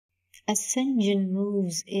ascension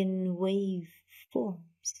moves in wave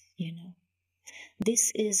forms, you know.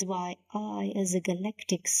 This is why I, as a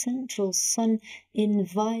galactic central sun,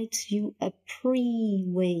 invite you a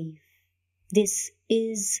pre-wave. This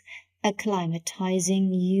is acclimatizing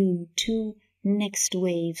you to next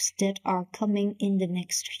waves that are coming in the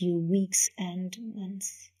next few weeks and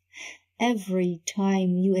months. Every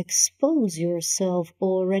time you expose yourself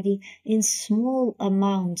already in small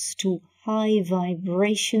amounts to high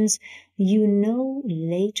vibrations, you know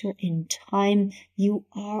later in time you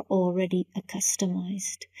are already accustomed.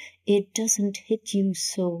 It doesn't hit you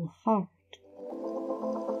so hard.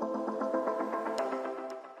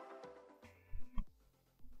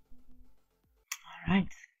 All right.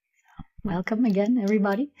 Welcome again,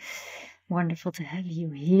 everybody. Wonderful to have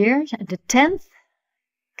you here at the 10th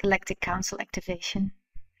Galactic Council activation.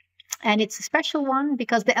 And it's a special one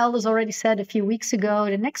because the elders already said a few weeks ago,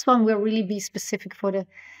 the next one will really be specific for the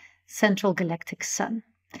central galactic sun.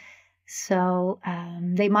 So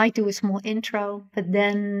they might do a small intro, but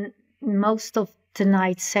then most of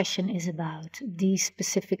tonight's session is about these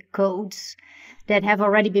specific codes that have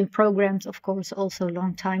already been programmed, of course, also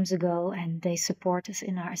long times ago, and they support us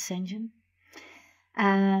in our ascension.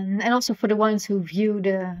 And also for the ones who view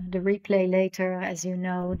the replay later, as you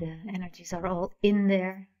know, the energies are all in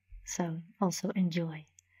there. So also enjoy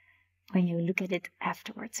when you look at it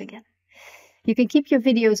afterwards again. You can keep your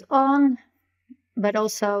videos on, but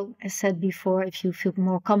also, as said before, if you feel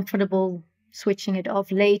more comfortable switching it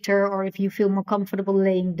off later, or if you feel more comfortable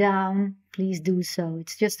laying down, please do so.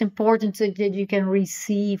 It's just important that you can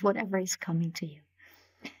receive whatever is coming to you.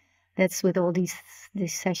 That's with all these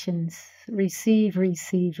sessions. Receive,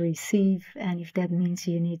 receive, receive. And if that means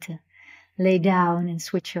you need to lay down and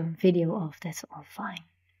switch your video off, that's all fine.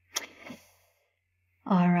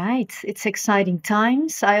 All right, it's exciting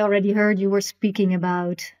times. I already heard you were speaking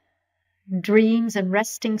about dreams and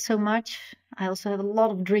resting so much. I also have a lot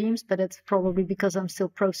of dreams, but it's probably because I'm still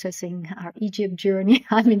processing our Egypt journey.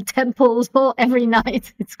 I'm in temples every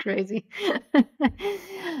night. It's crazy.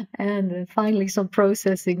 And finally some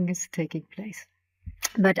processing is taking place.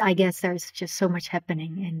 But I guess there's just so much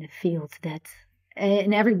happening in the field that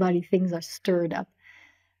in everybody things are stirred up.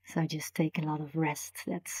 So just take a lot of rest.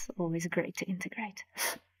 That's always great to integrate.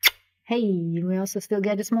 Hey, we also still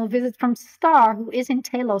get a small visit from Star, who is in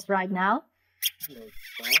Telos right now. Hello,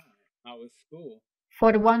 Star. How was school?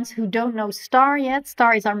 For the ones who don't know Star yet,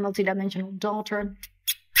 Star is our multidimensional daughter.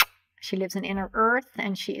 She lives in Inner Earth,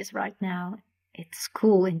 and she is right now at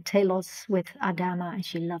school in Telos with Adama, and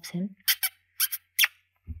she loves him.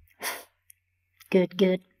 Good,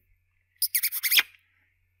 good.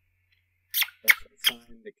 That's the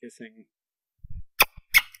sign, the kissing.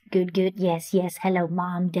 Good, good. Yes, yes. Hello,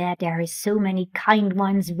 Mom, Dad. There is so many kind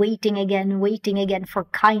ones waiting again for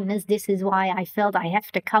kindness. This is why I felt I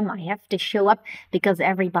have to come. I have to show up because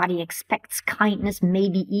everybody expects kindness.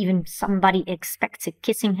 Maybe even somebody expects a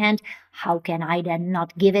kissing hand. How can I then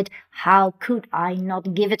not give it? How could I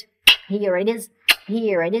not give it? Here it is.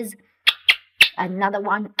 Here it is. Another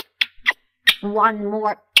one. One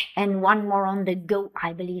more. And one more on the go.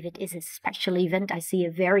 I believe it is a special event. I see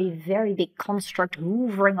a very, very big construct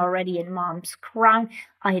hovering already in Mom's crown.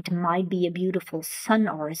 It might be a beautiful sun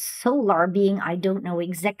or a solar being. I don't know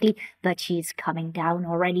exactly, but she's coming down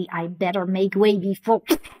already. I better make way before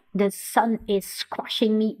the sun is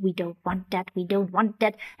squashing me. We don't want that. We don't want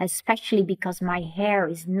that, especially because my hair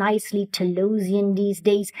is nicely Telosian these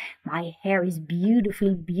days. My hair is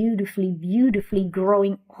beautifully, beautifully, beautifully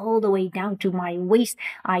growing all the way down to my waist.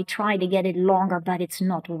 I try to get it longer, but it's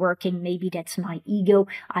not working. Maybe that's my ego.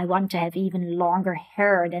 I want to have even longer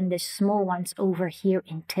hair than the small ones over here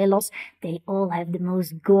in Telos. They all have the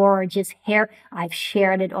most gorgeous hair. I've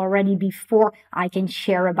shared it already before. I can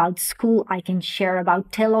share about school. I can share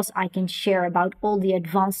about Telos. I can share about all the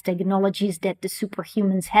advanced technologies that the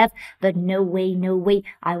superhumans have, but no way, no way.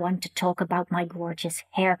 I want to talk about my gorgeous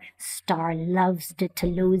hair. Star loves the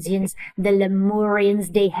Telosians, the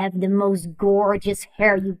Lemurians. They have the most gorgeous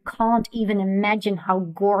hair. You can't even imagine how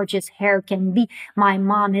gorgeous hair can be. My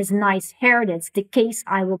mom has nice hair. That's the case.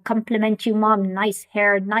 I will compliment you, Mom. Nice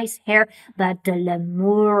hair, nice hair. But the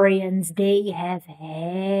Lemurians, they have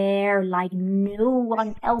hair like no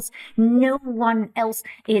one else. No one else.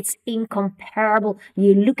 It's incomparable.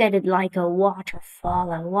 You look at it like a waterfall,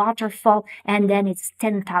 and then it's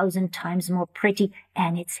 10,000 times more pretty,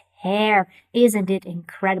 and it's hair. Isn't it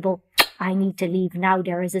incredible? I need to leave now.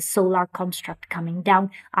 There is a solar construct coming down.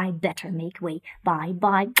 I better make way. Bye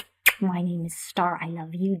bye. My name is Star. I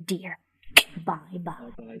love you, dear. Bye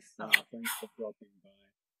bye. Bye, Star. Thanks for dropping by.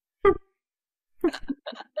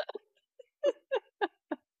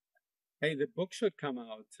 Hey, the book should come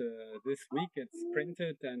out this week. It's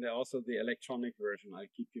printed and also the electronic version. I'll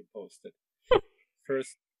keep you posted.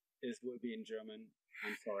 First will be in German.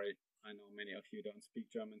 I'm sorry. I know many of you don't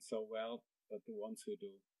speak German so well, but the ones who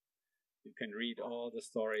do, you can read all the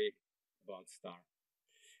story about Star.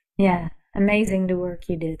 Yeah, amazing the work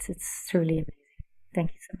you did. It's truly amazing.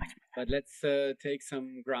 Thank you so much. But let's take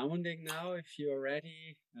some grounding now. If you're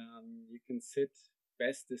ready, you can sit,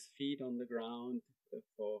 best is feet on the ground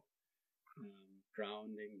for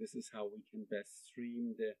grounding. This is how we can best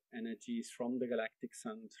stream the energies from the galactic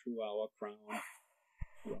sun through our crown,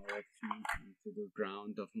 to our feet, into the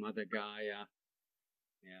ground of Mother Gaia.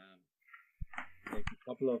 Yeah. Take a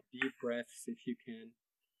couple of deep breaths if you can.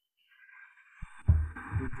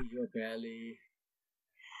 Into your belly.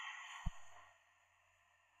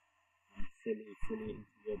 And fully into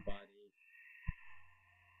your body.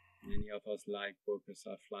 Many of us like focus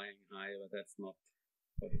are flying high, but that's not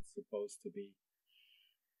what it's supposed to be.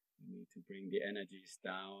 We need to bring the energies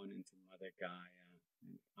down into Mother Gaia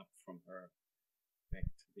and up from her back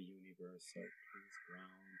to the universe. So please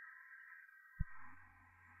ground.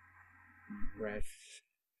 Deep breath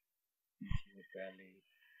into your belly.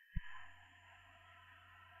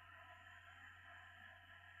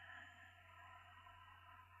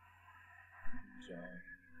 Enjoy.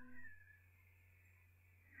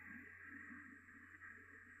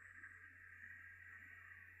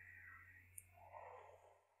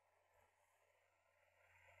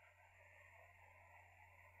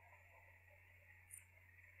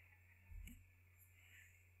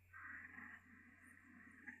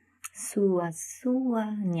 Sua Sua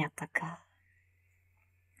Nyataka.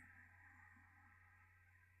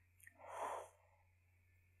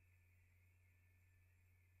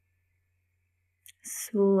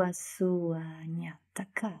 Sua Sua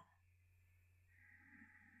Nyataka.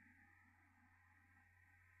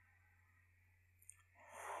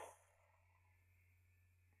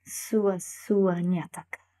 Sua Sua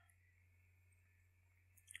Nyataka.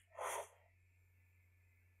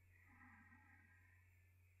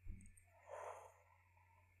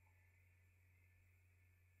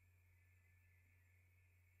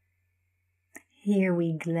 Here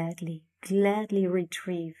we gladly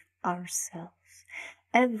retrieve ourselves.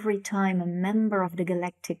 Every time a member of the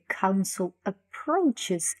Galactic Council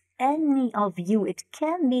approaches any of you, it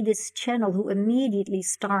can be this channel who immediately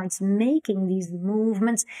starts making these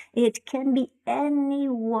movements. It can be any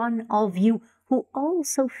one of you who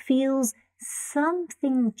also feels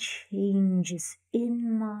something changes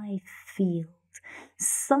in my field.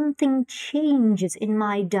 Something changes in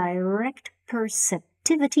my direct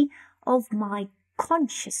perceptivity of my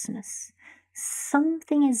consciousness.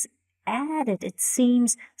 Something is added, it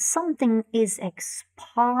seems. Something is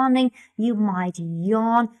expanding. You might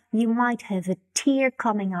yawn. You might have a tear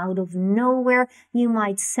coming out of nowhere. You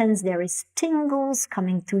might sense there is tingles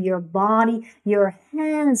coming through your body. Your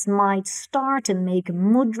hands might start to make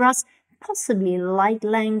mudras. Possibly light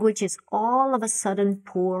language is all of a sudden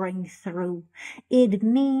pouring through. It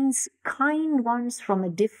means kind ones from a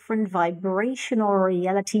different vibrational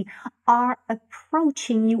reality are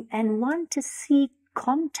approaching you and want to seek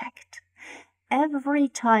contact. Every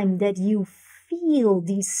time that you feel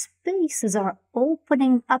these spaces are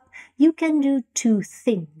opening up, you can do two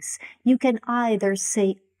things. You can either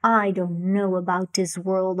say, I don't know about this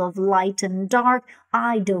world of light and dark.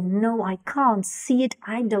 I don't know. I can't see it.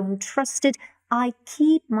 I don't trust it. I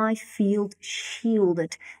keep my field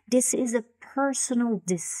shielded. This is a personal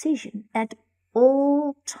decision. At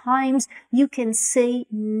all times, you can say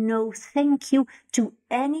no thank you to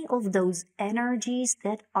any of those energies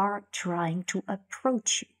that are trying to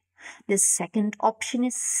approach you. The second option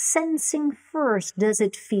is sensing first. Does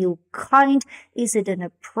it feel kind? Is it an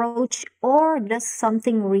approach? Or does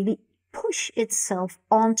something really push itself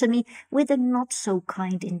onto me with a not so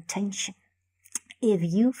kind intention? If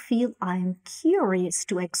you feel I'm curious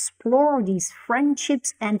to explore these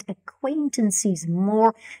friendships and acquaintances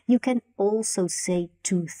more, you can also say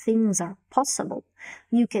two things are possible.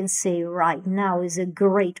 You can say right now is a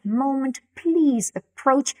great moment. Please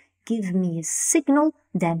approach. Give me a signal,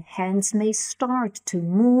 then hands may start to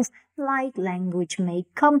move, light language may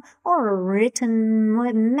come, or a written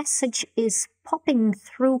message is popping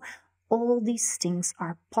through. All these things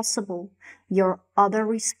are possible. Your other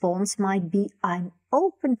response might be, I'm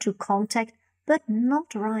open to contact, but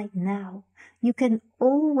not right now. You can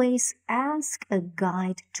always ask a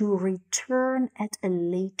guide to return at a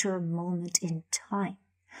later moment in time.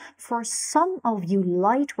 For some of you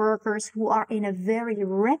light workers who are in a very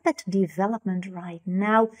rapid development right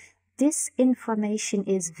now, this information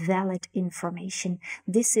is valid information.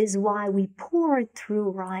 This is why we pour it through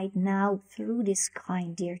right now through this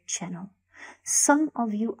kind dear channel. Some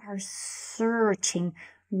of you are searching,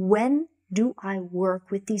 when do I work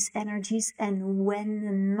with these energies and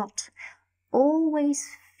when not? Always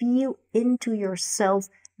feel into yourself,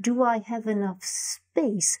 do I have enough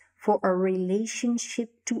space for a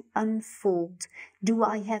relationship to unfold? Do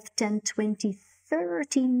I have 10, 20,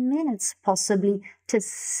 30 minutes possibly to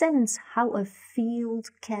sense how a field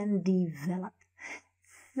can develop?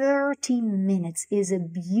 30 minutes is a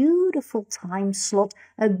beautiful time slot,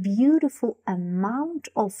 a beautiful amount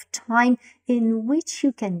of time in which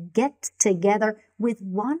you can get together with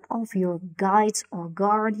one of your guides or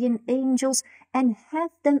guardian angels and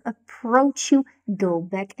have them approach you, go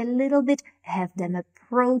back a little bit, have them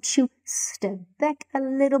approach you, step back a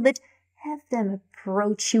little bit, have them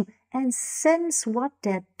approach you, and sense what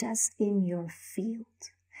that does in your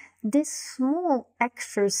field. This small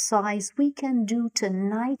exercise we can do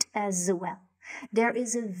tonight as well. There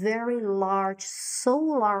is a very large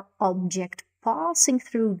solar object passing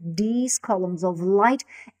through these columns of light,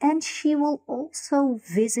 and she will also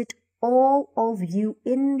visit all of you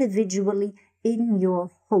individually in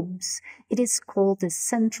your homes. It is called the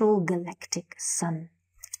Central Galactic Sun.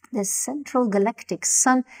 The Central Galactic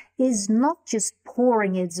Sun is not just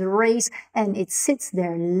pouring its rays and it sits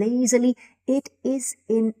there lazily. It is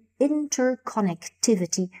in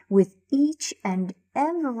interconnectivity with each and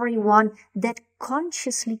every one that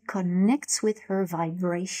consciously connects with her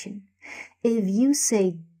vibration. If you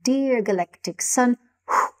say, dear Galactic Sun,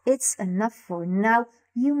 it's enough for now,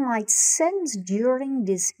 you might sense during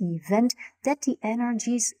this event that the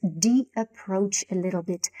energies de-approach a little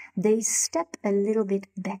bit. They step a little bit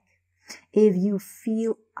back. If you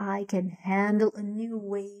feel I can handle a new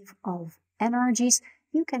wave of energies,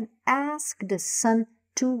 you can ask the Sun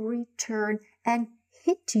to return and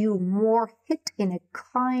hit you more, hit in a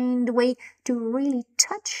kind way, to really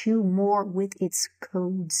touch you more with its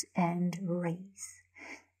codes and rays.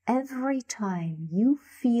 Every time you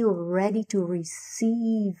feel ready to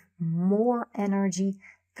receive more energy,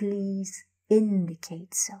 please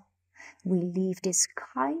indicate so. We leave this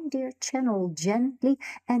kind dear channel gently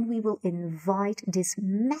and we will invite this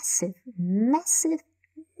massive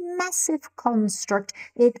construct.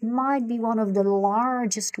 It might be one of the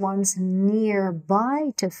largest ones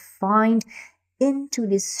nearby to find into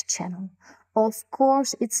this channel. Of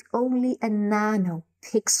course, it's only a nano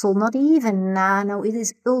pixel, not even nano. It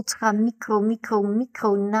is ultra micro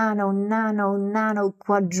nano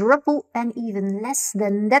quadruple and even less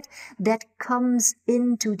than that comes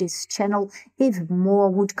into this channel. If more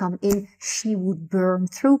would come in, she would burn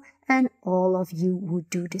through and all of you would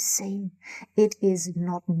do the same. It is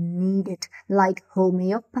not needed. Like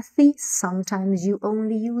homeopathy, sometimes you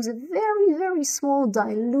only use a very small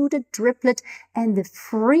diluted driplet and the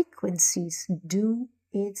frequencies do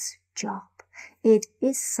its job. It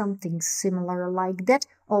is something similar like that.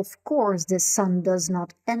 Of course, the Sun does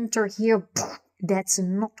not enter here. That's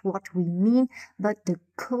not what we mean, but the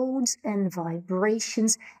codes and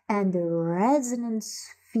vibrations and the resonance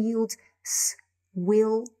fields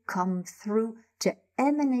will come through to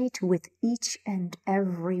emanate with each and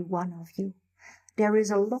every one of you. There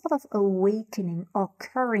is a lot of awakening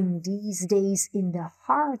occurring these days in the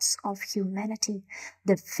hearts of humanity.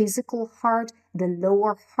 The physical heart, the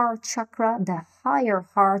lower heart chakra, the higher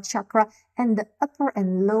heart chakra, and the upper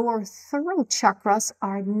and lower throat chakras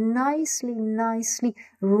are nicely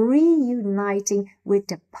reuniting with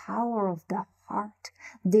the power of the heart.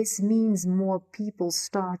 This means more people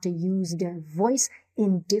start to use their voice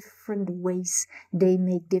in different ways. They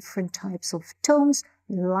make different types of tones,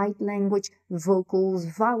 light language, vocals,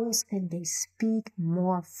 vowels, and they speak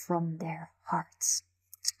more from their hearts.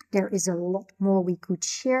 There is a lot more we could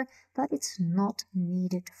share, but it's not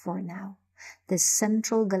needed for now. The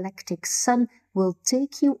Central Galactic Sun will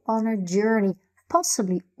take you on a journey,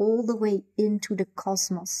 possibly all the way into the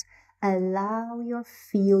cosmos. Allow your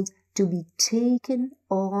field to be taken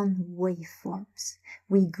on waveforms.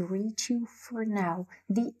 We greet you for now.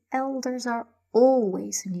 The elders are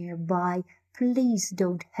always nearby. Please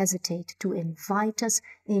don't hesitate to invite us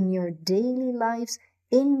in your daily lives,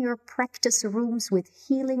 in your practice rooms with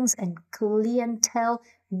healings and clientele.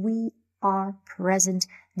 We are present.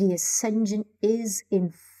 The ascension is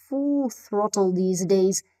in full throttle these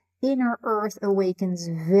days. Inner Earth awakens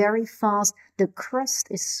very fast. The crust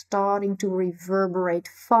is starting to reverberate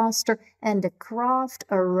faster, and the craft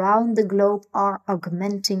around the globe are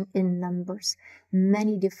augmenting in numbers.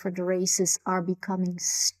 Many different races are becoming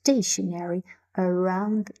stationary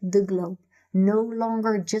around the globe. No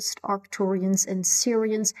longer just Arcturians and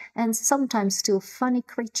Syrians, and sometimes still funny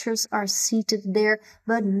creatures are seated there,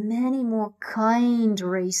 but many more kind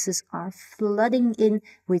races are flooding in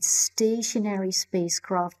with stationary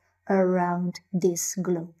spacecraft around this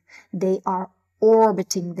globe. They are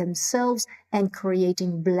orbiting themselves and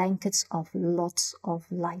creating blankets of lots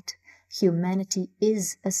of light. Humanity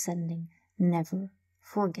is ascending. Never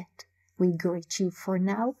forget. We greet you for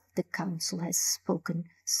now. The council has spoken.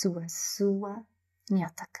 Sua sua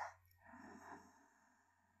nyataka.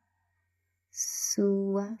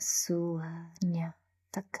 Sua sua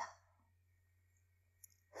nyataka.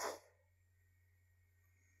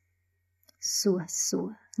 Sua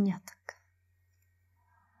sua nyataka.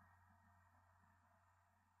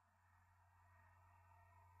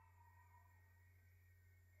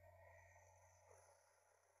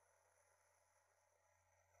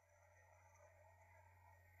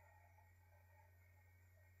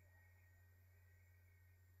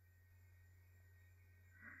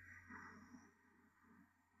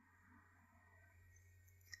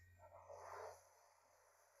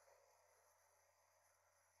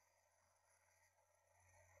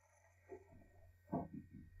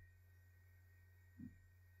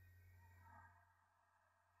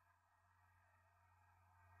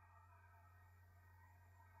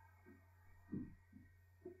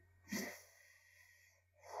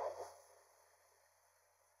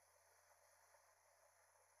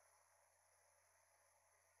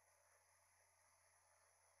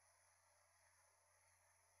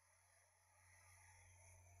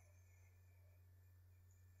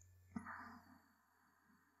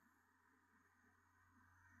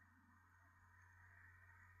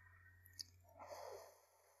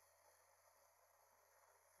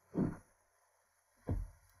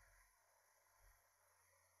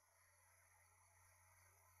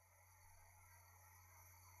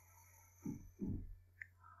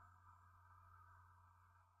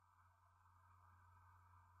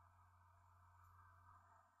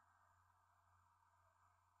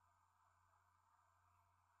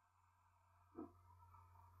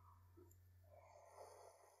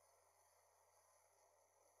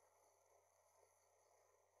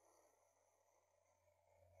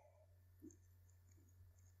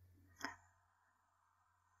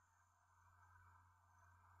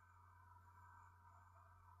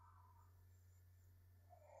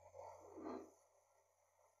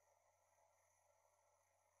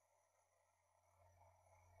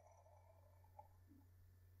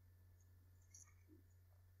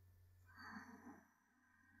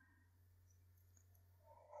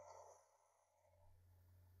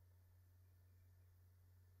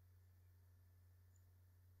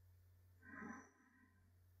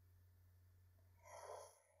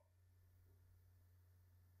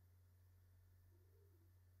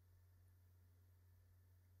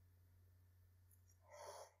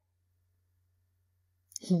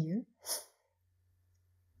 Here.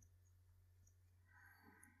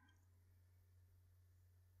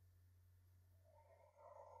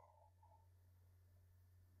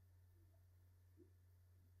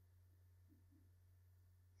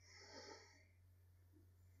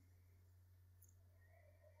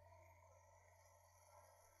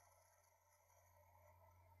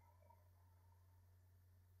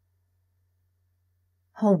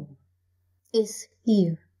 Home is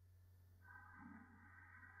here.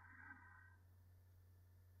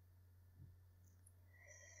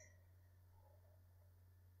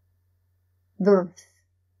 Birth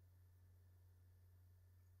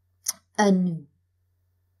anew.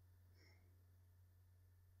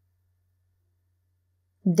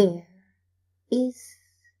 There is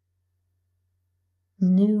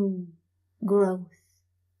new growth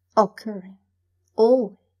occurring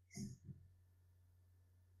always.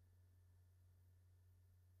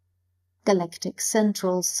 Galactic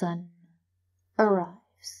Central Sun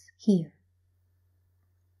arrives here.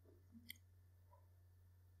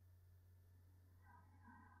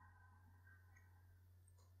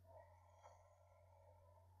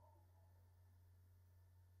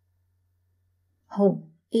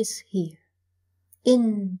 Home is here,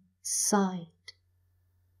 inside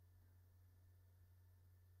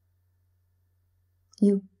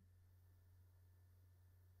you.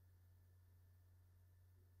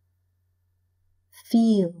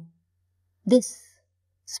 Feel this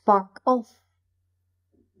spark of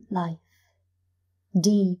life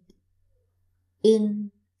deep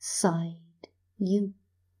inside you.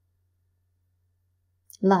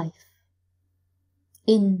 Life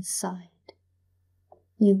inside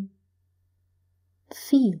you.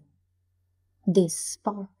 Feel this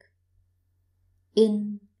spark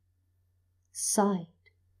inside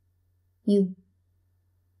you.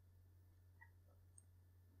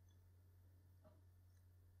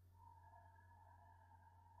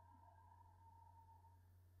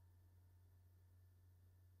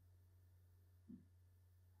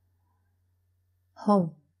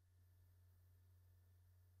 Home.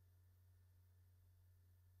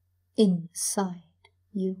 Inside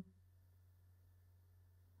you.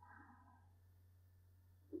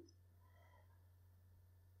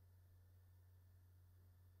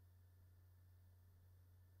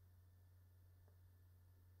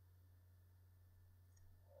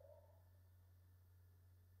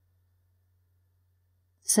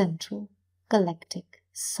 Central Galactic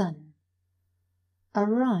Sun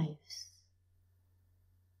arrives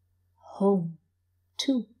home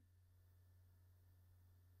too.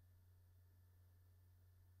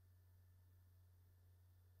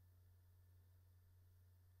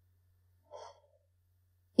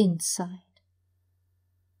 Inside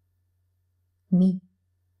me.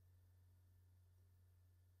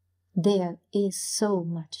 There is so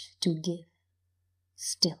much to give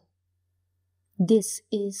still. This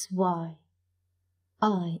is why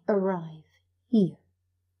I arrive here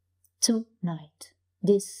tonight.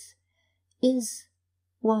 This is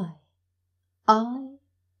why I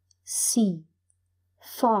see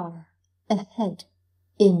far ahead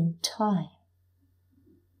in time.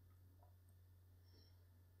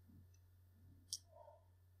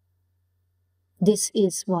 This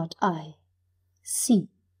is what I see.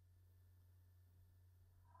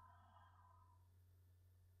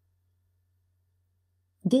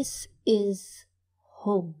 This is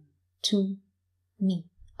home to me.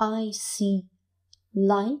 I see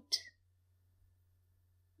light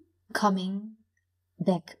coming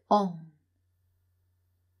back on.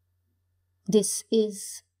 This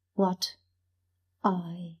is what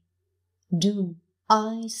I do.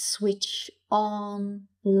 I switch on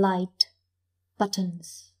light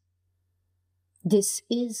buttons. This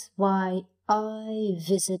is why I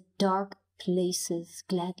visit dark places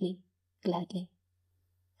gladly, gladly,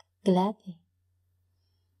 gladly.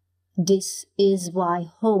 This is why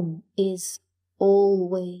home is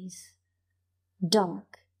always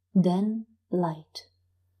dark, then light.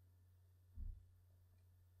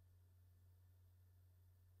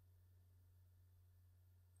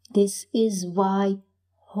 This is why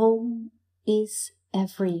home is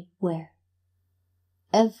everywhere,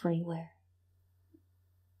 everywhere.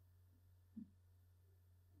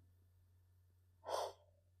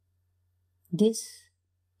 This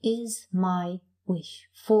is my wish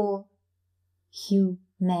for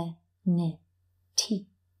humanity.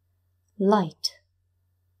 Light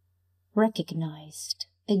recognized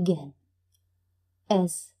again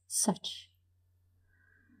as such.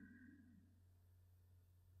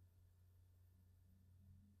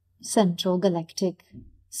 Central Galactic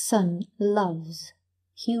Sun loves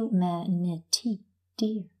humanity,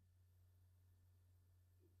 dear.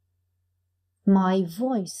 My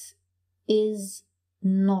voice is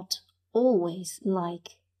not always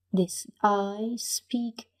like this. I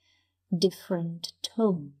speak different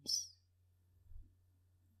tones.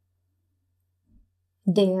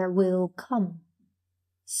 There will come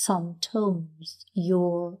some tones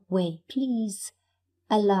your way. Please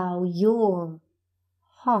allow your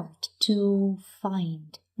heart to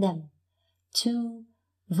find them, to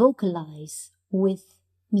vocalize with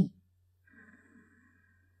me.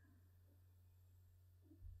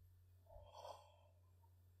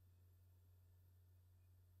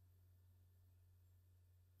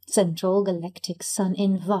 Central Galactic Sun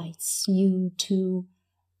invites you to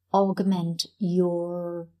augment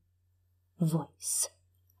your voice.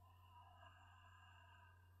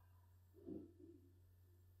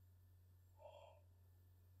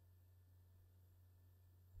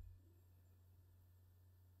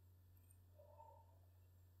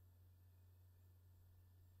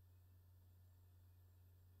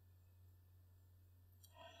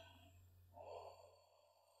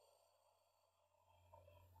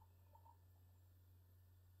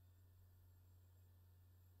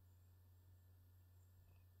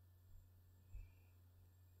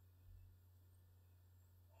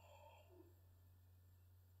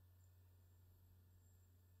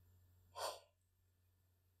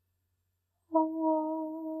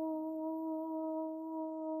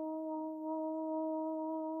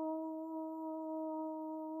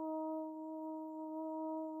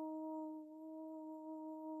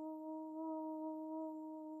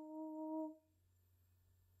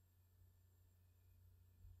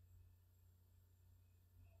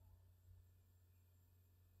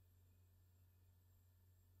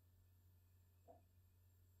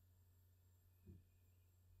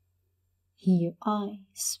 Here I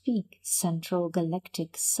speak, Central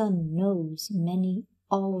Galactic Sun knows many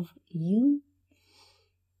of you.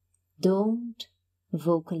 Don't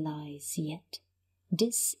vocalize yet.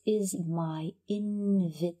 This is my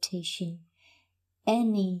invitation.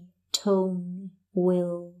 Any tone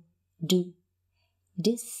will do.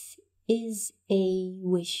 This is a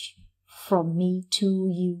wish from me to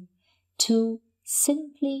you to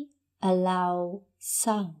simply allow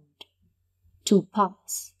sound to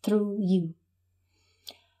pass through you.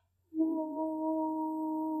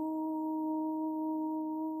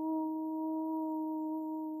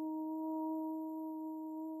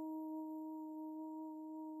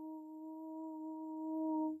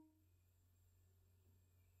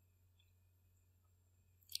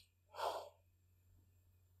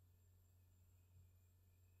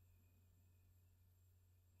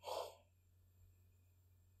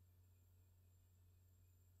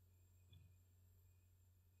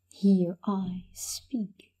 Here I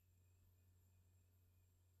speak.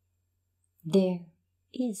 There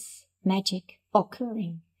is magic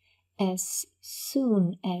occurring as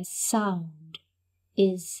soon as sound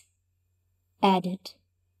is added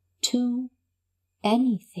to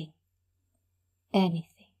anything.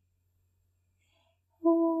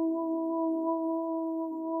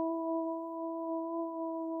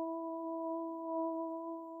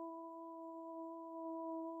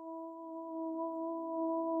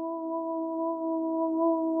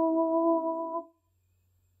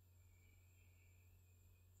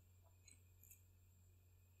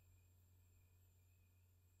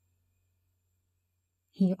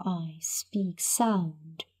 Here I speak,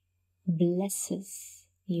 sound blesses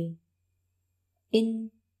you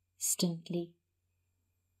instantly.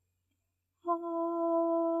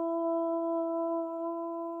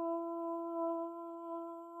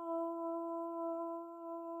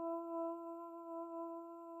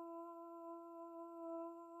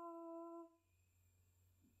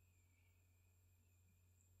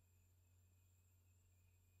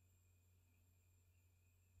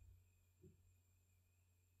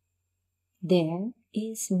 There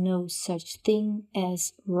is no such thing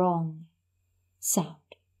as wrong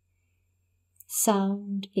sound.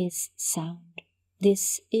 Sound is sound.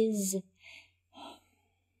 This is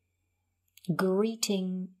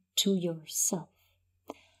greeting to yourself.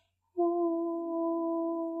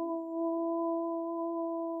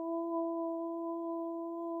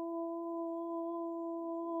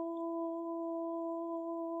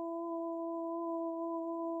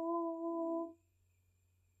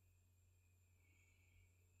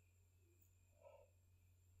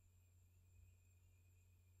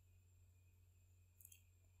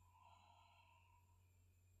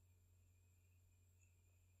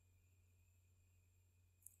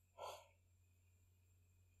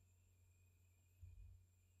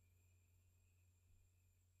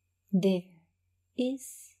 There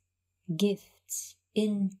is gifts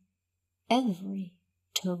in every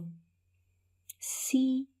tone.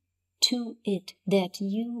 See to it that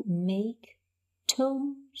you make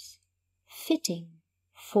tones fitting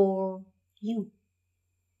for you.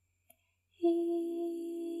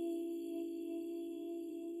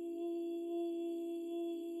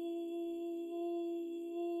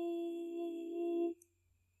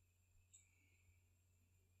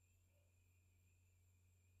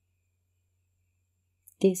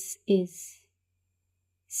 This is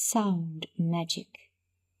sound magic.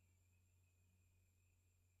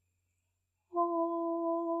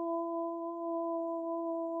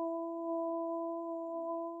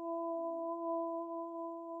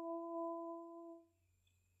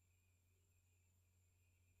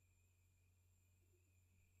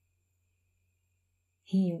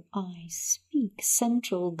 Here I speak,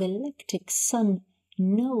 Central Galactic Sun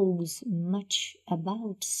knows much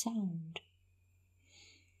about sound.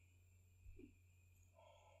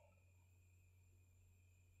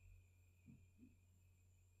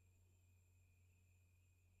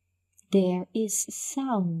 There is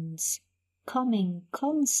sounds coming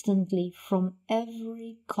constantly from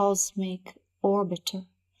every cosmic orbiter,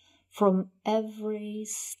 from every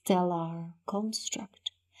stellar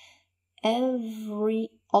construct. Every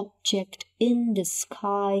object in the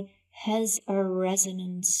sky has a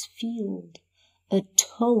resonance field, a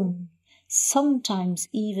tone, sometimes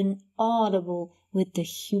even audible with the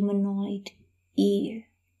humanoid ear.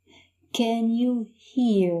 Can you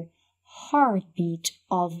hear heartbeat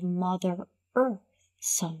of Mother Earth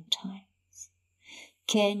sometimes?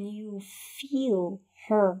 Can you feel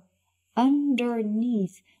her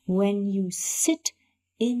underneath when you sit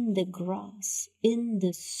in the grass, in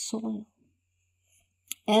the soil?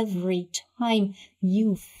 Every time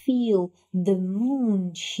you feel the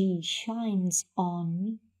moon she shines on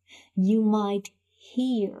me, you might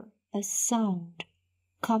hear a sound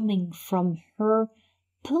coming from her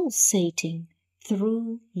pulsating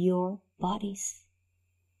through your bodies.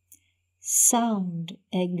 Sound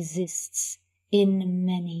exists in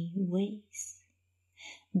many ways.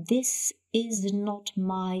 This is not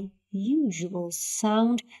my usual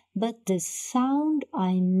sound, but the sound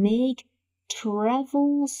I make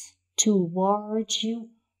travels towards you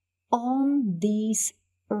on these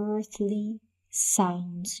earthly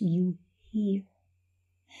sounds you hear.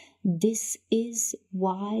 This is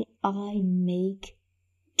why I make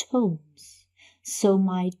tones, so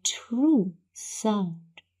my true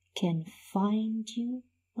sound can find you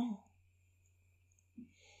well.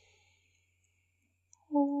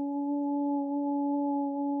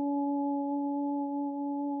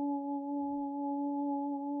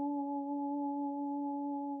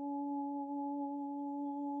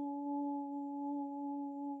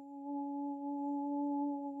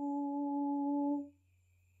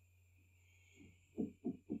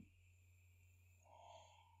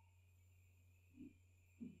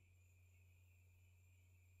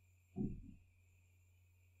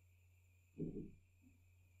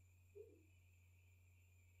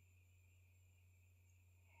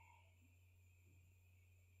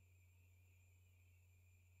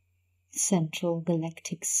 Central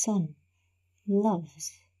Galactic Sun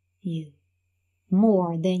loves you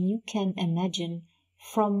more than you can imagine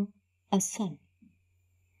from a sun.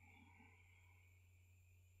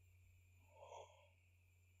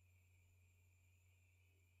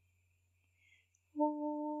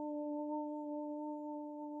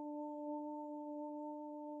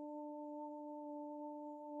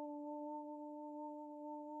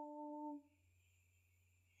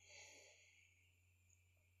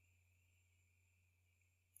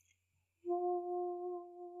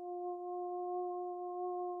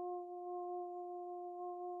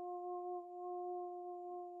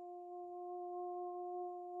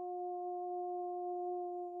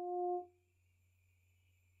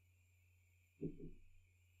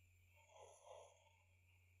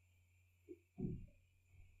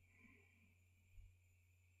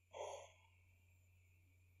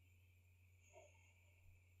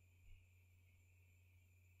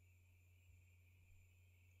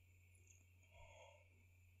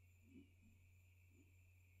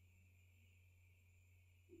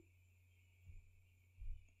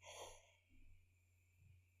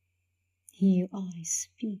 Here I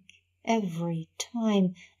speak every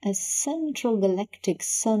time a central galactic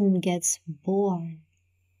sun gets born.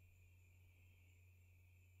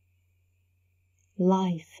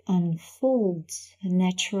 Life unfolds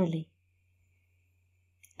naturally,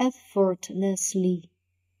 effortlessly,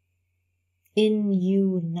 in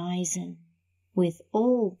unison with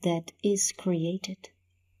all that is created.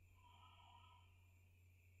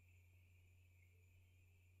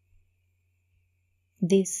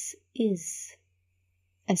 This is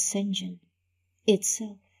ascension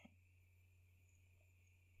itself.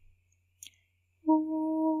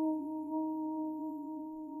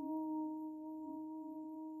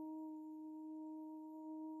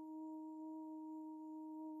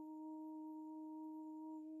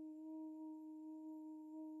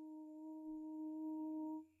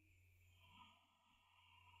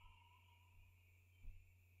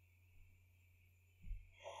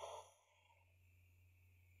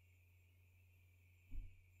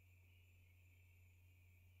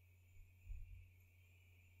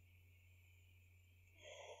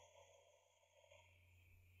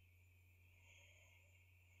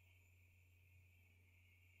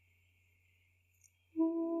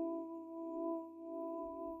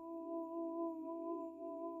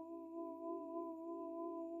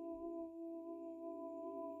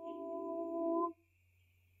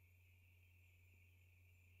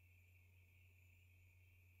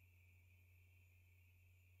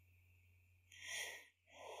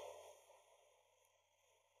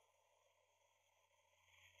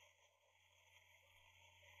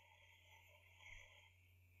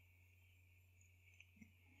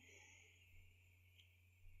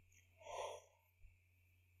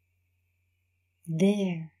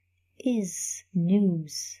 There is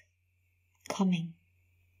news coming.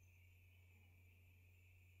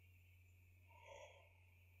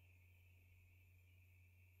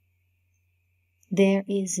 There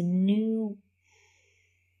is new,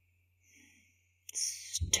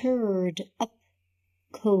 stirred up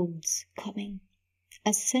codes coming.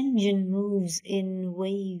 Ascension moves in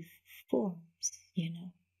wave forms,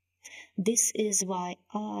 This is why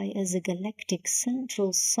I, as a galactic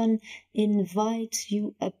central sun, invite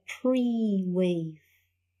you a pre-wave.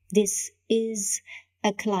 This is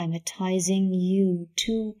acclimatizing you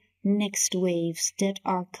to next waves that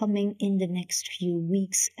are coming in the next few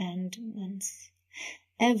weeks and months.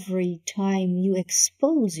 Every time you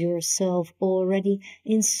expose yourself already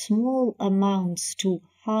in small amounts to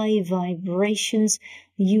high vibrations,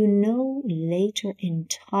 you know later in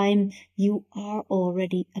time you are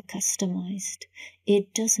already accustomed.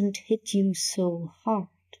 It doesn't hit you so hard.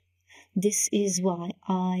 This is why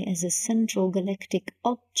I, as a central galactic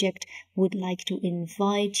object, would like to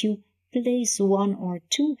invite you, place 1 or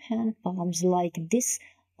 2 hand palms like this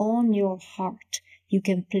on your heart. You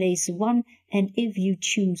can place 1, and if you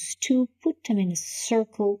choose to, put them in a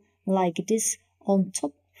circle like this on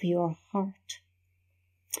top of your heart.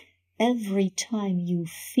 Every time you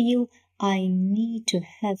feel I need to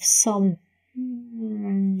have some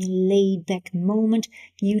laid back moment,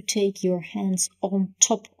 you take your hands on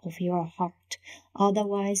top of your heart.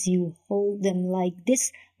 Otherwise you hold them like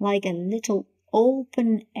this, like a little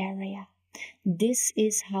open area. This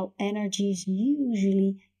is how energies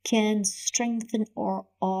usually can strengthen or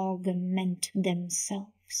augment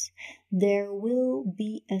themselves. There will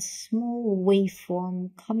be a small waveform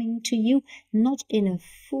coming to you, not in a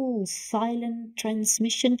full silent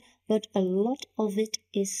transmission, but a lot of it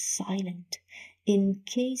is silent. In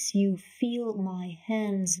case you feel my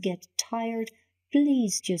hands get tired,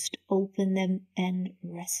 please just open them and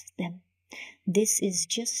rest them. This is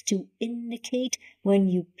just to indicate when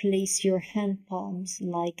you place your hand palms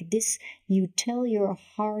like this, you tell your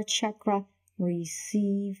heart chakra,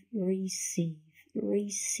 receive, receive,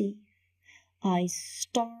 receive. I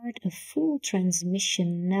start a full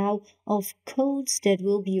transmission now of codes that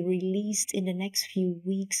will be released in the next few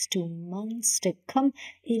weeks to months to come.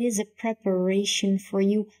 It is a preparation for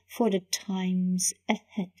you for the times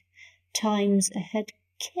ahead. Times ahead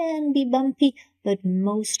can be bumpy, but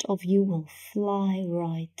most of you will fly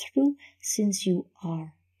right through since you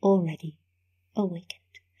are already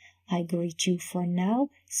awakened. I greet you for now.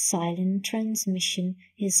 Silent transmission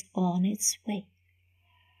is on its way.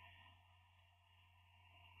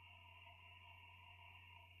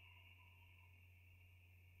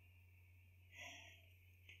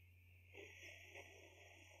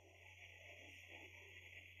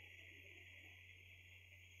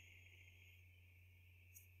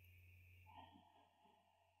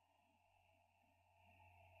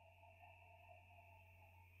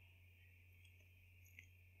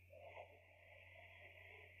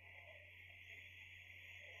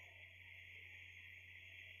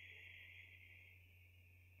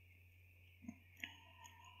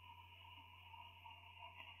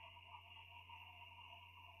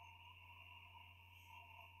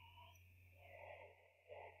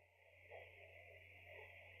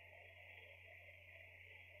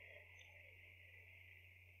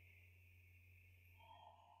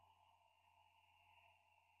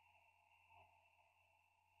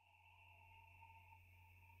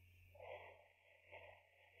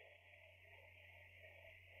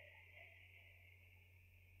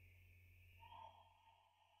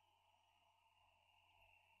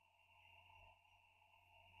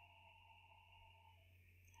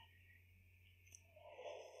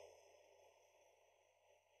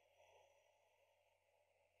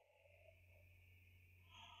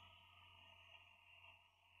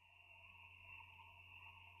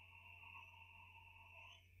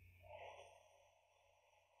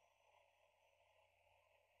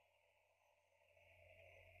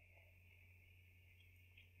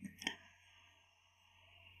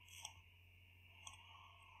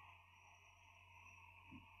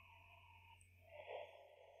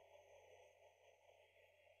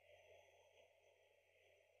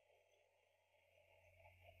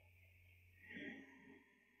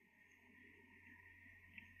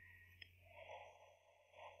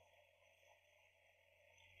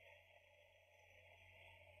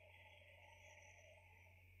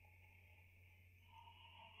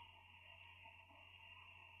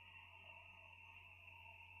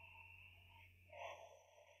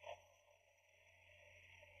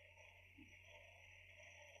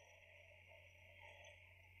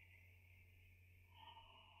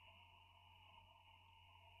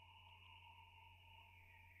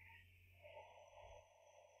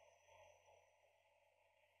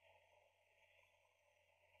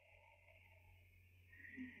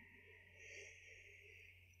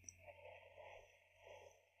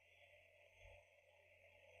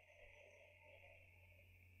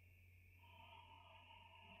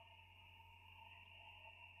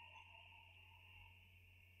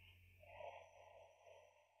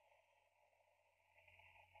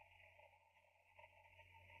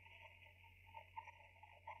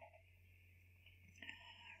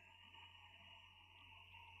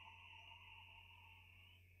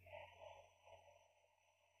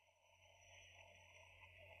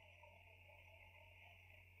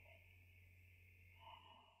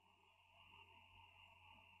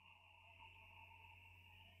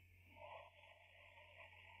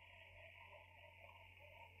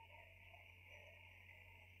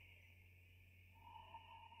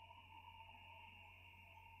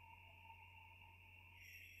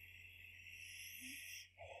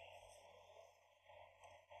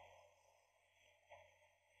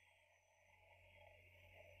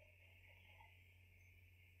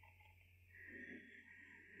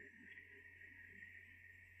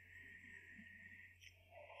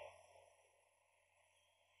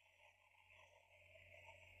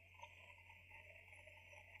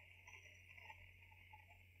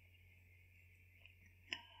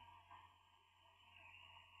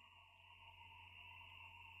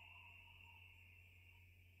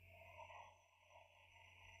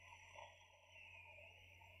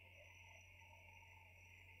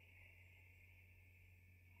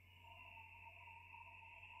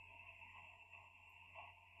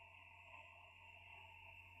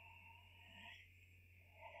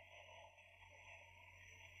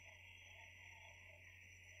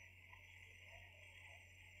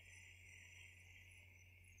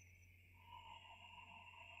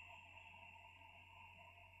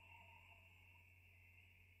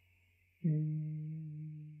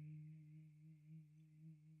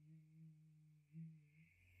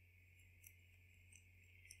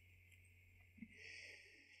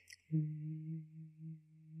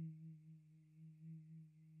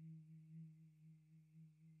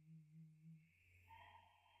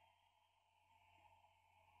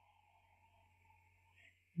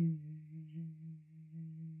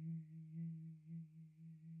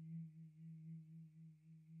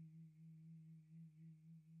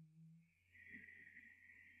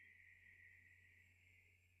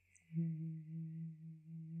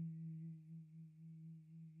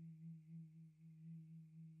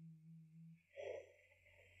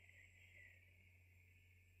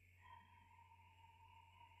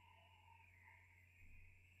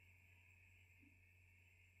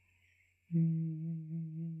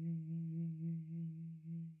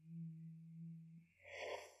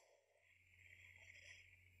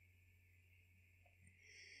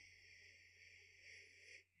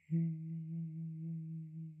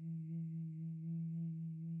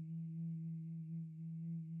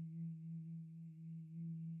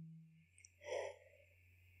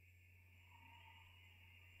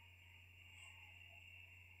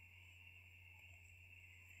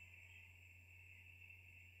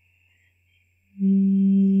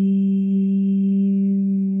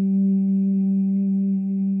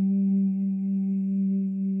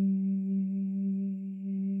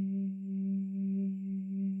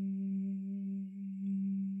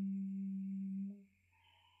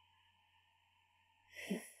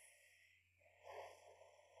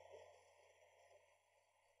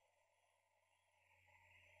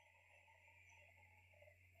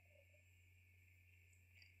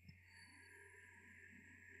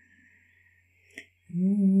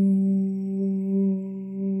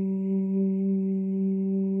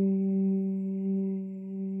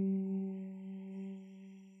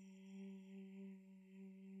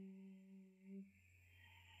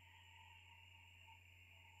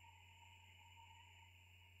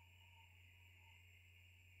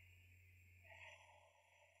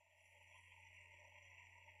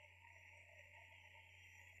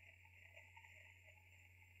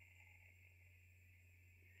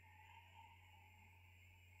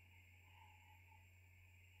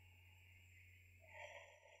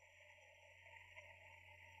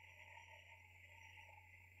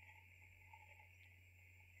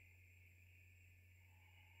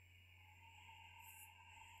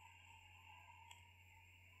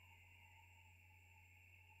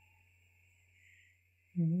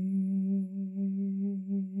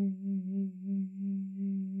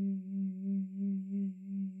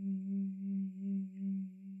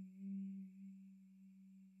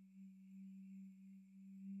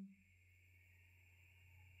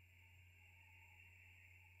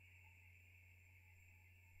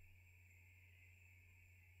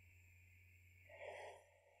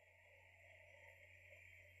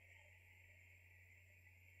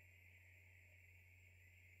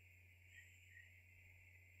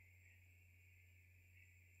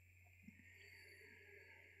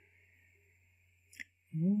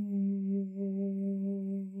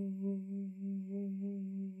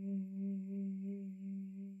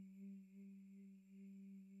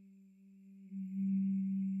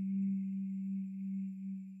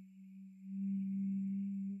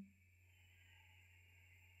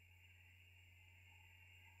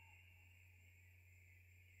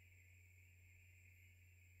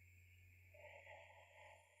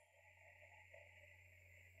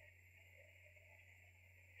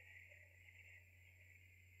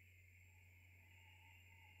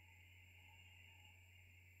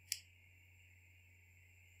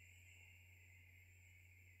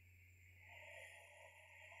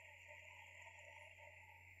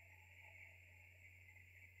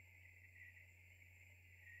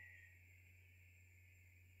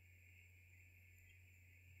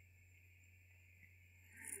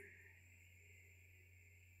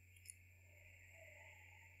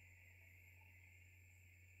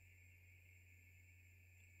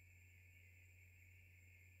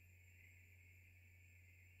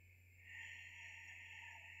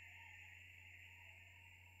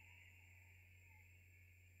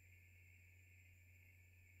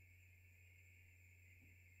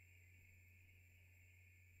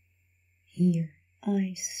 Here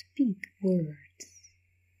I speak words.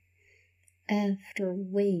 After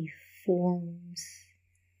waveforms,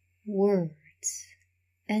 words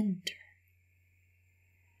enter.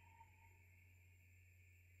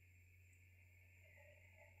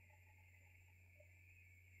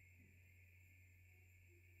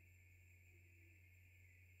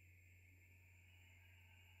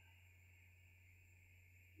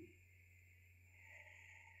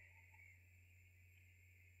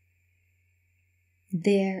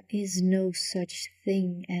 There is no such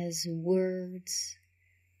thing as words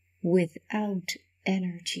without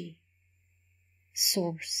energy,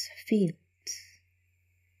 source fields.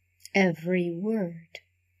 Every word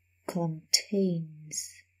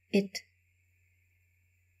contains it.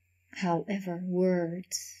 However,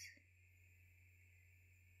 words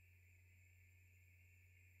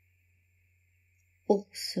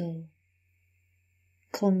also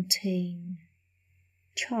contain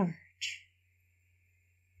charge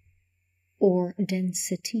or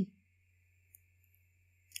density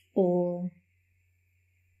or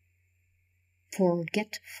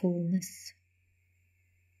forgetfulness.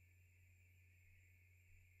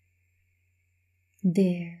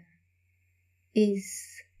 There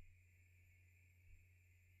is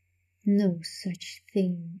no such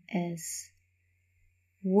thing as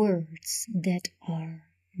words that are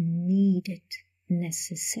needed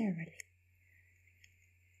necessarily.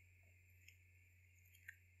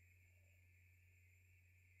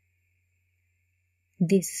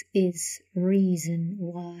 This is reason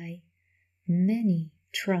why many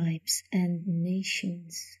tribes and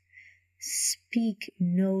nations speak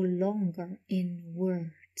no longer in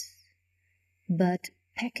words, but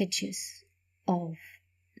packages of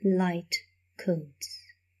light codes.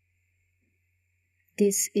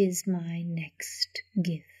 This is my next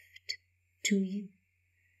gift to you.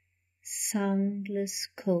 Soundless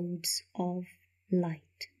codes of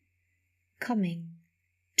light coming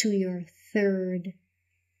to your third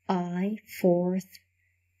eye, fourth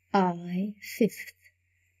eye, fifth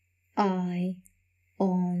eye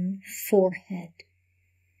on forehead.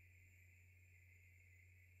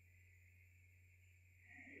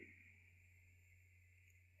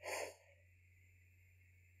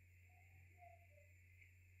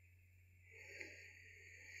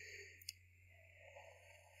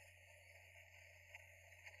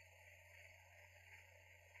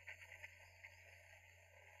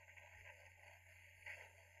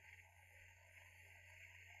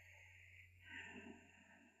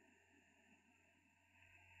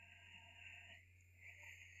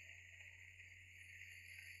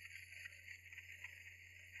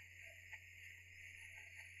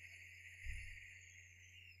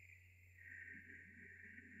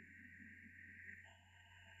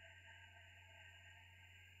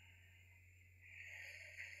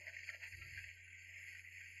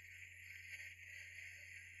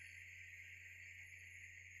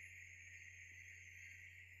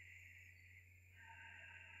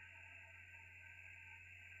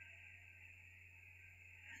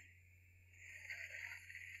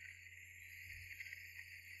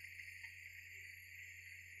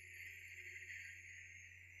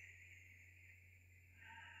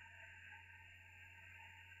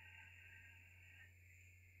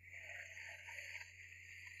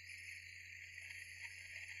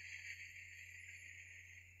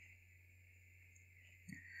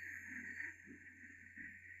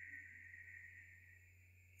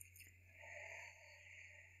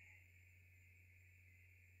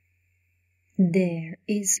 There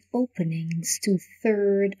is openings to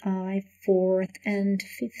third eye, fourth and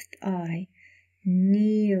fifth eye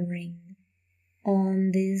nearing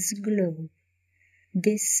on this globe.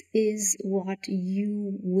 This is what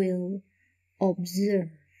you will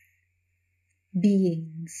observe.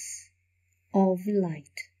 Beings of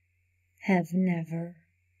light have never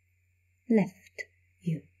left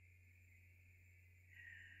you.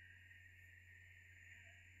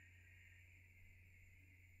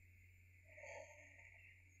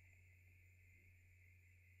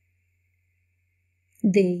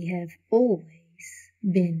 They have always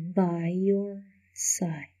been by your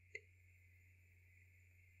side.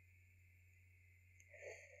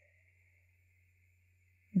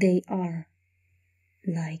 They are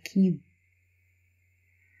like you,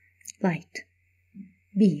 light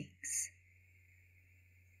beings.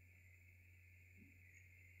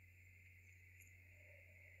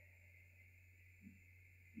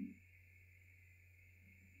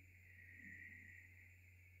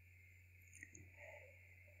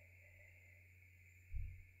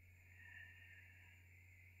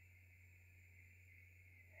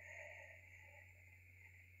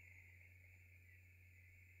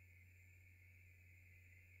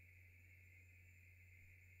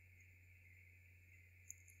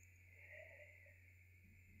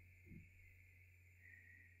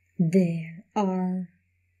 There are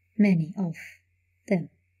many of them.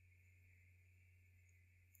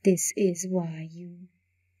 This is why you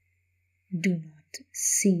do not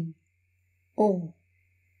see all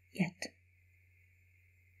yet.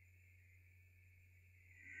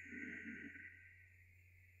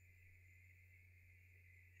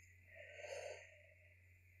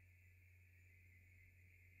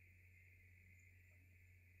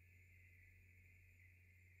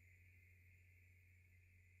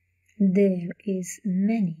 There is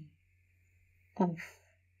many of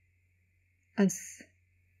us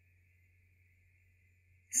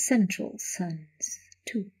central suns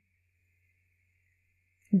too.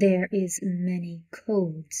 There is many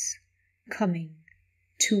codes coming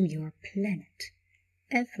to your planet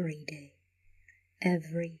every day,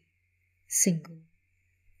 every single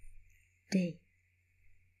day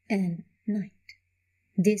and night.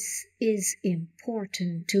 This is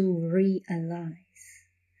important to realize.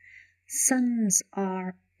 Suns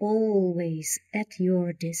are always at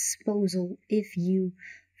your disposal if you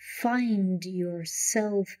find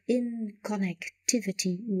yourself in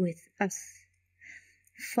connectivity with us.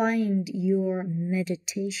 Find your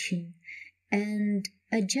meditation and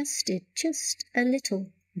adjust it just a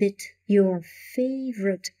little bit, your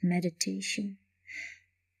favorite meditation.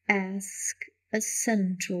 Ask a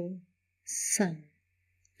central sun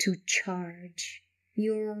to charge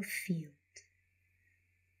your field.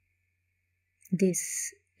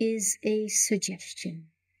 This is a suggestion.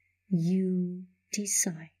 You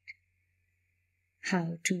decide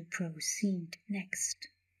how to proceed next.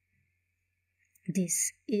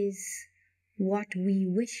 This is what we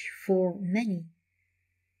wish for many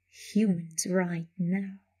humans right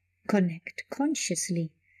now. Connect consciously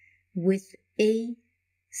with a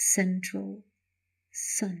central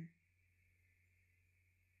sun.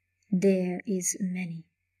 There is many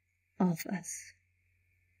of us.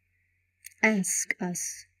 Ask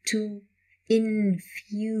us to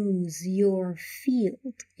infuse your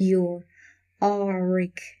field, your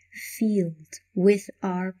auric field, with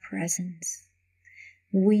our presence.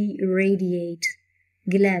 We radiate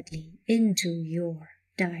gladly into your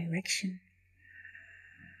direction.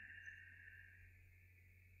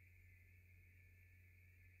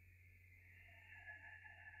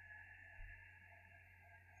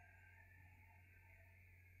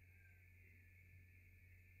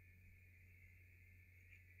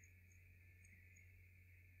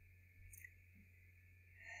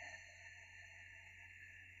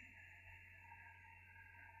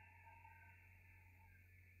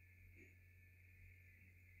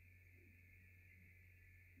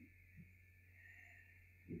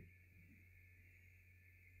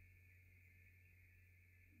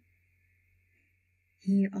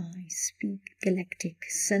 Here I speak. Galactic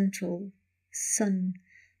Central Sun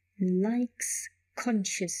likes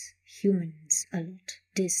conscious humans a lot.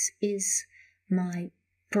 This is my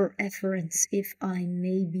preference, if I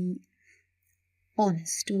may be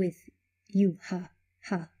honest with you. Ha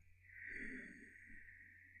ha.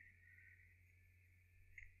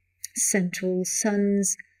 Central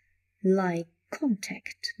suns like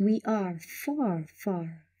contact. We are far,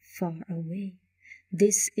 far, far away.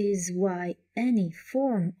 This is why any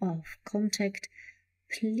form of contact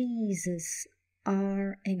pleases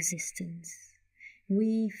our existence.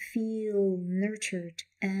 We feel nurtured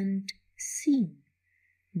and seen.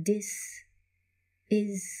 This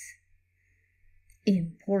is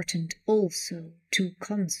important also to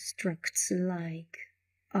constructs like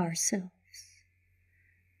ourselves.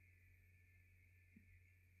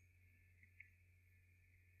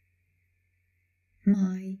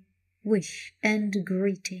 My wish and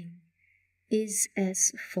greeting is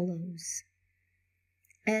as follows.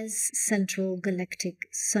 As Central Galactic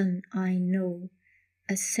Sun, I know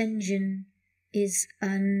ascension is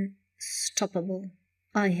unstoppable.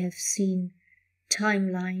 I have seen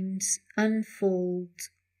timelines unfold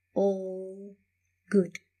all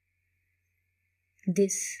good.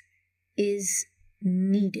 This is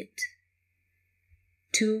needed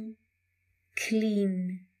to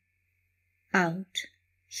clean out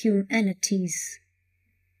humanity's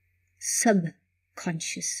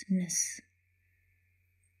subconsciousness.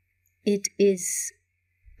 It is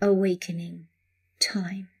awakening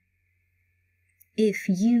time. If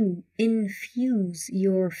you infuse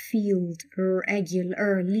your field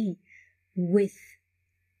regularly with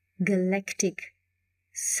galactic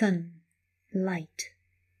sunlight,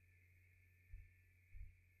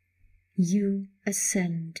 you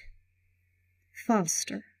ascend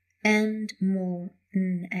faster and more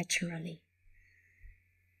naturally.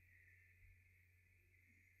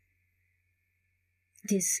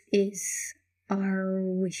 This is our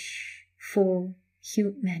wish for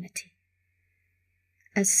humanity.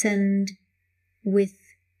 Ascend with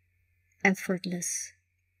effortlessness.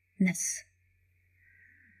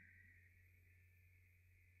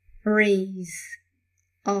 Rays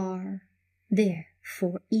are there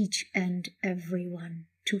for each and everyone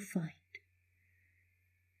to find.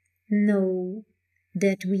 Know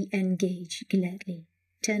that we engage gladly.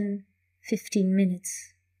 10-15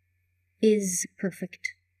 minutes is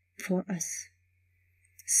perfect for us.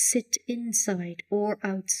 Sit inside or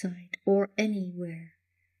outside or anywhere.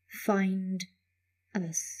 Find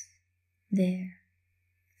us there.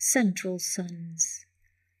 Central suns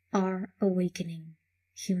are awakening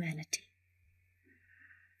humanity.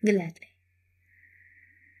 Gladly.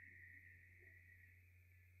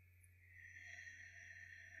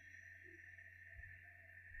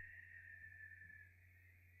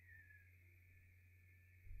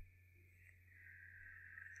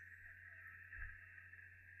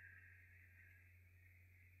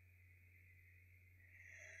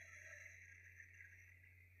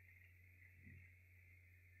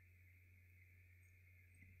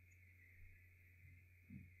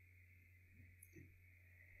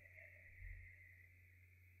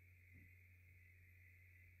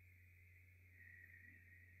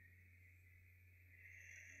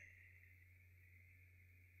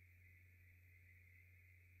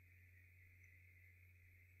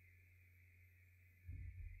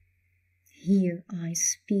 Here I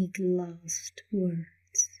speak last words.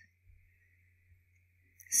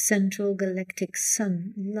 Central Galactic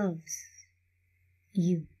Sun loves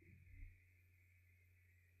you.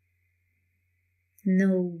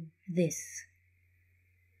 Know this.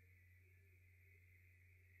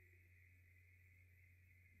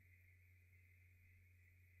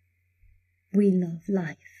 We love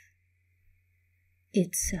life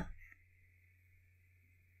itself.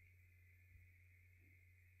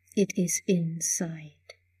 It is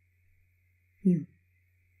inside you.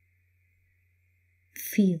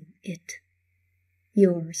 Feel it,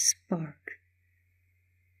 your spark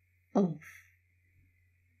of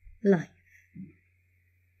life.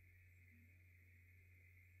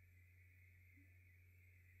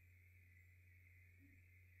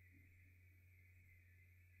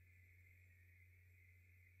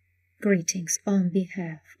 Greetings on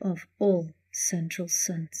behalf of all Central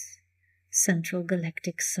Suns. Central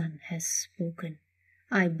Galactic Sun has spoken.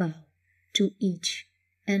 I bow to each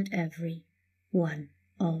and every one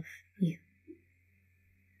of you.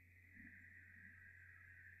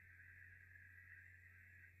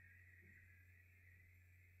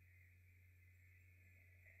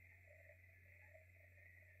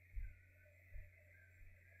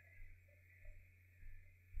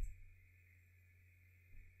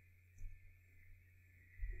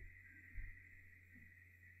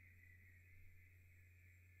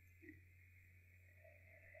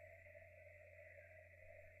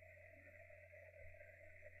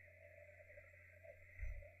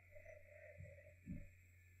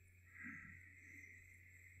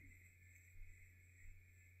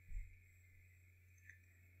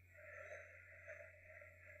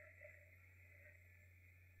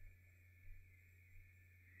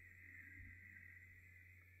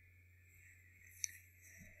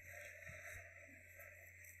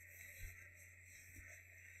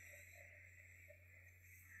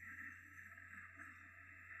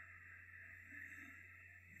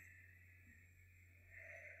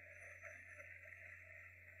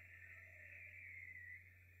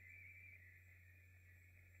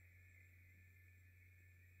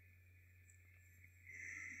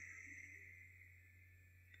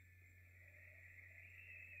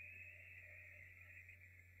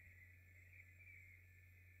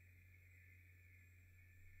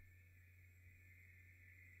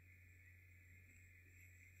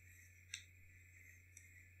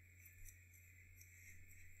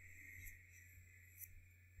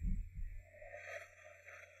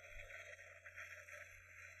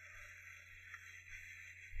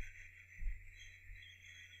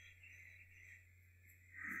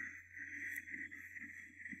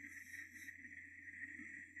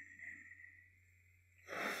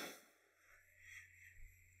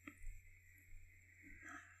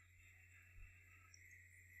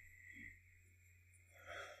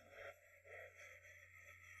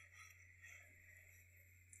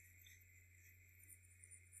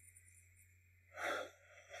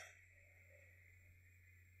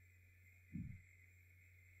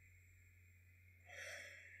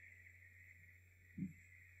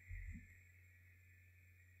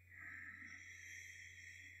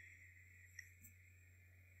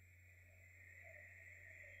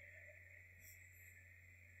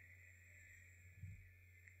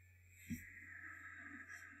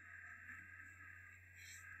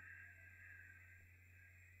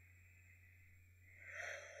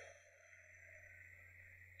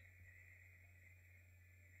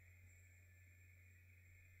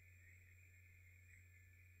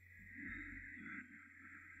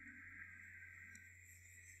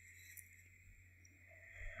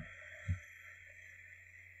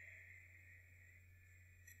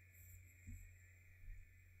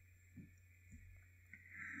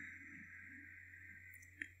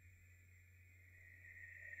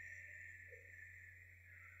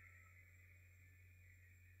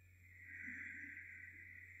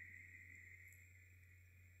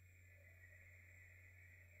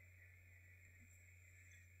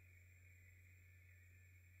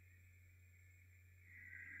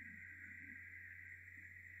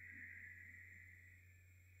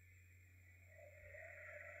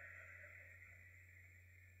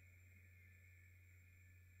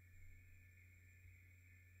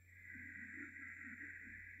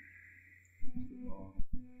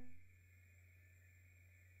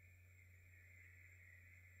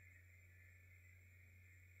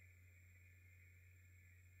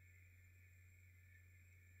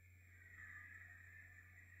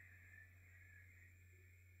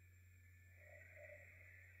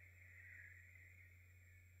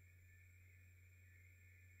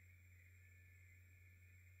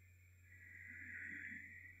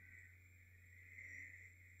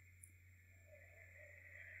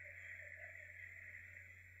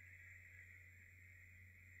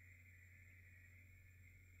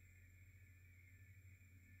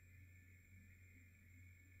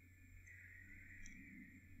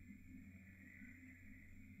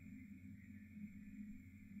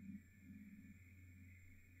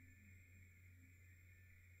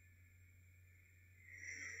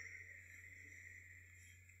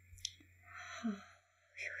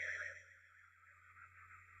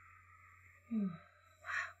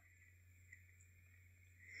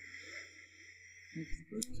 It's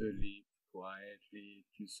good to leave quietly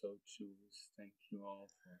if you so choose. Thank you all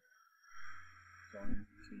for joining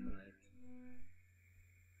tonight.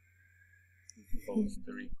 We'll post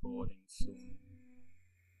the recording soon.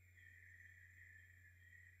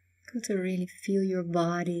 Good to really feel your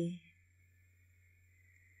body.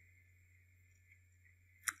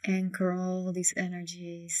 Anchor all these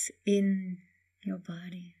energies in your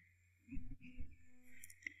body.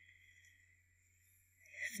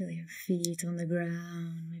 Feel your feet on the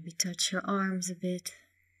ground, maybe touch your arms a bit.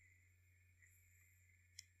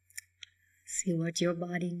 See what your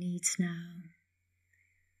body needs now.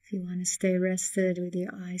 If you want to stay rested with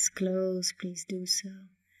your eyes closed, please do so.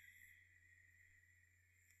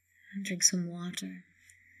 And drink some water.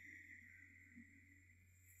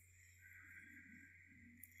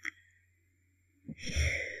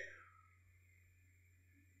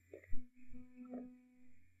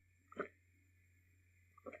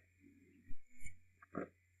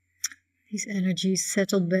 These energies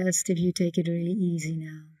settle best if you take it really easy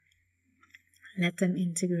now. Let them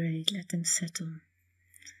integrate, let them settle.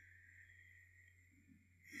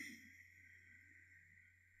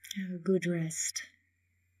 Have a good rest.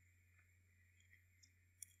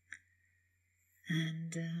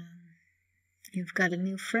 And you've got a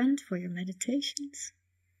new friend for your meditations.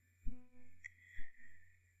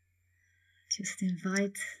 Just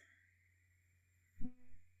invite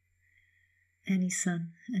any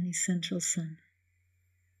sun, any central sun.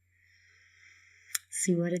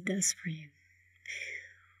 See what it does for you.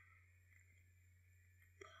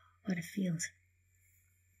 What it feels.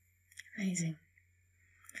 Amazing.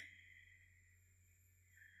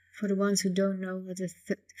 For the ones who don't know what the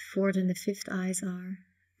fourth and the fifth eyes are,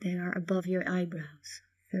 they are above your eyebrows.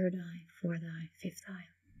 Third eye, fourth eye, fifth eye.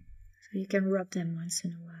 So you can rub them once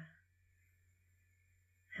in a while.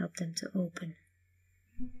 Help them to open.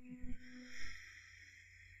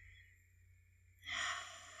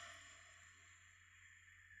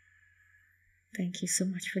 Thank you so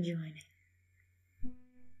much for joining.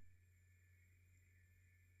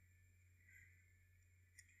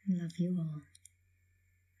 Love you all.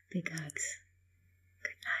 Big hugs.